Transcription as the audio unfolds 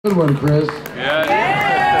Good one, Chris. Yeah.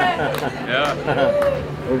 Yeah.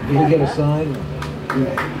 Did we get a sign?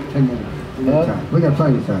 Yeah. 10 minutes. We got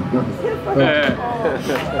plenty of time. Go ahead.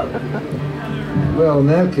 Well, in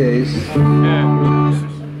that case,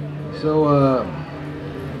 so,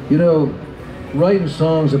 you know, writing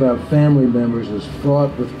songs about family members is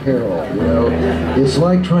fraught with peril, you know. It's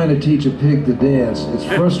like trying to teach a pig to dance. It's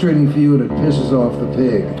frustrating for you and it pisses off the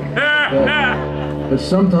pig. But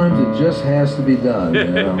sometimes it just has to be done, you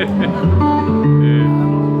know.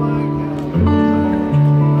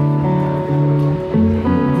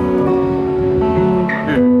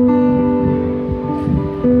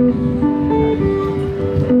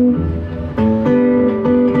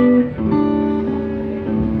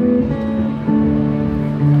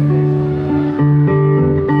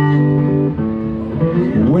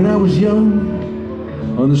 When I was young,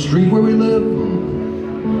 on the street where we lived,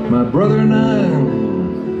 my brother and I,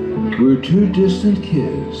 we were two distant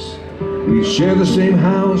kids. We shared the same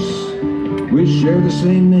house, we shared the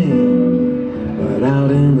same name, but out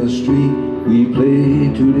in the street we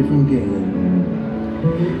played two different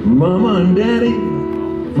games. Mama and Daddy,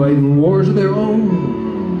 fighting wars of their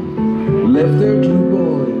own, left their two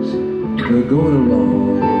boys, they're going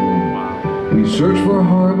alone. We searched for a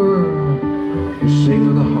harbor, safe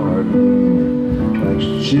for the heart. Like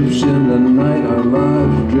ships in the night, our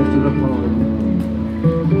lives drifted apart.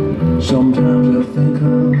 Sometimes I think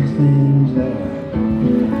of things that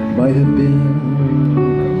might have been.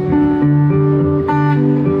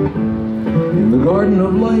 In the garden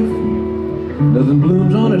of life, nothing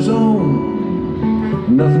blooms on its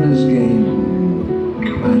own. Nothing is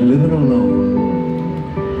gained by living alone.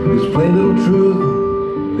 This plain little truth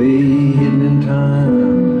lay hidden in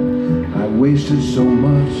time. I wasted so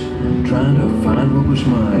much trying to find what was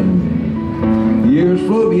mine. Years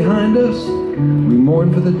flow behind us, we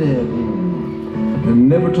mourn for the dead, and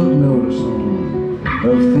never took notice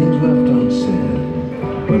of things left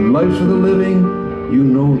unsaid. But life's for the living, you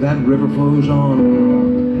know that river flows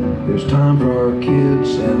on. There's time for our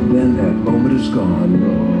kids, and then that moment is gone.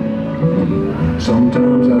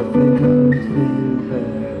 Sometimes I think of things that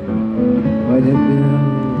might have been.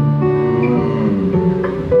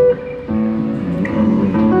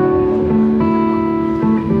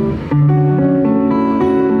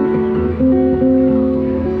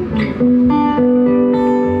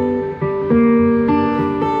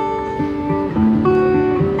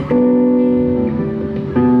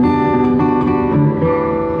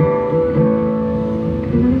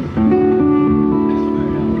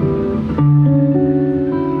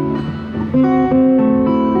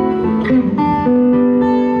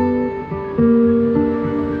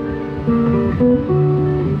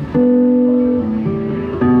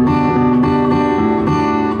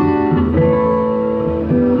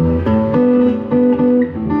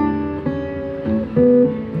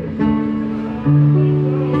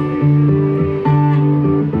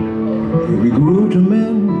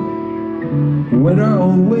 Went our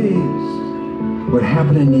own ways. What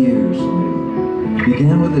happened in years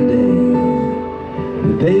began with a day.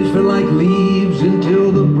 The days felt like leaves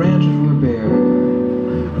until the branches were bare.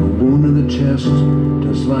 A wound in the chest,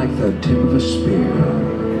 just like the tip of a spear.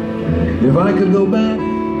 If I could go back,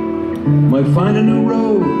 might find a new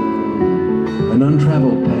road, an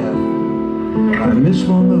untraveled path I missed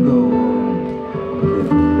long ago.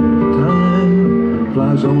 Time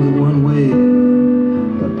flies only one way.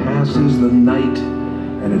 Passes the night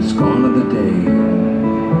and it's gone of the day.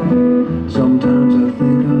 Sometimes I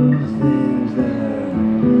think of things that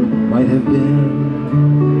might have been.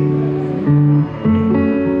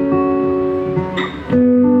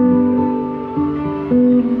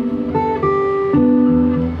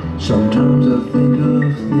 Sometimes I think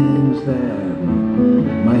of things that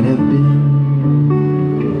might have been.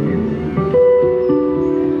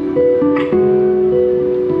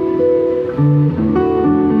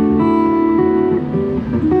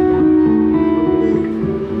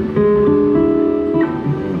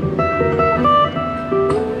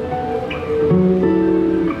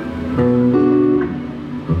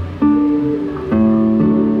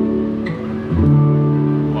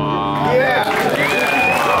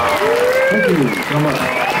 Thank you so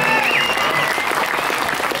much.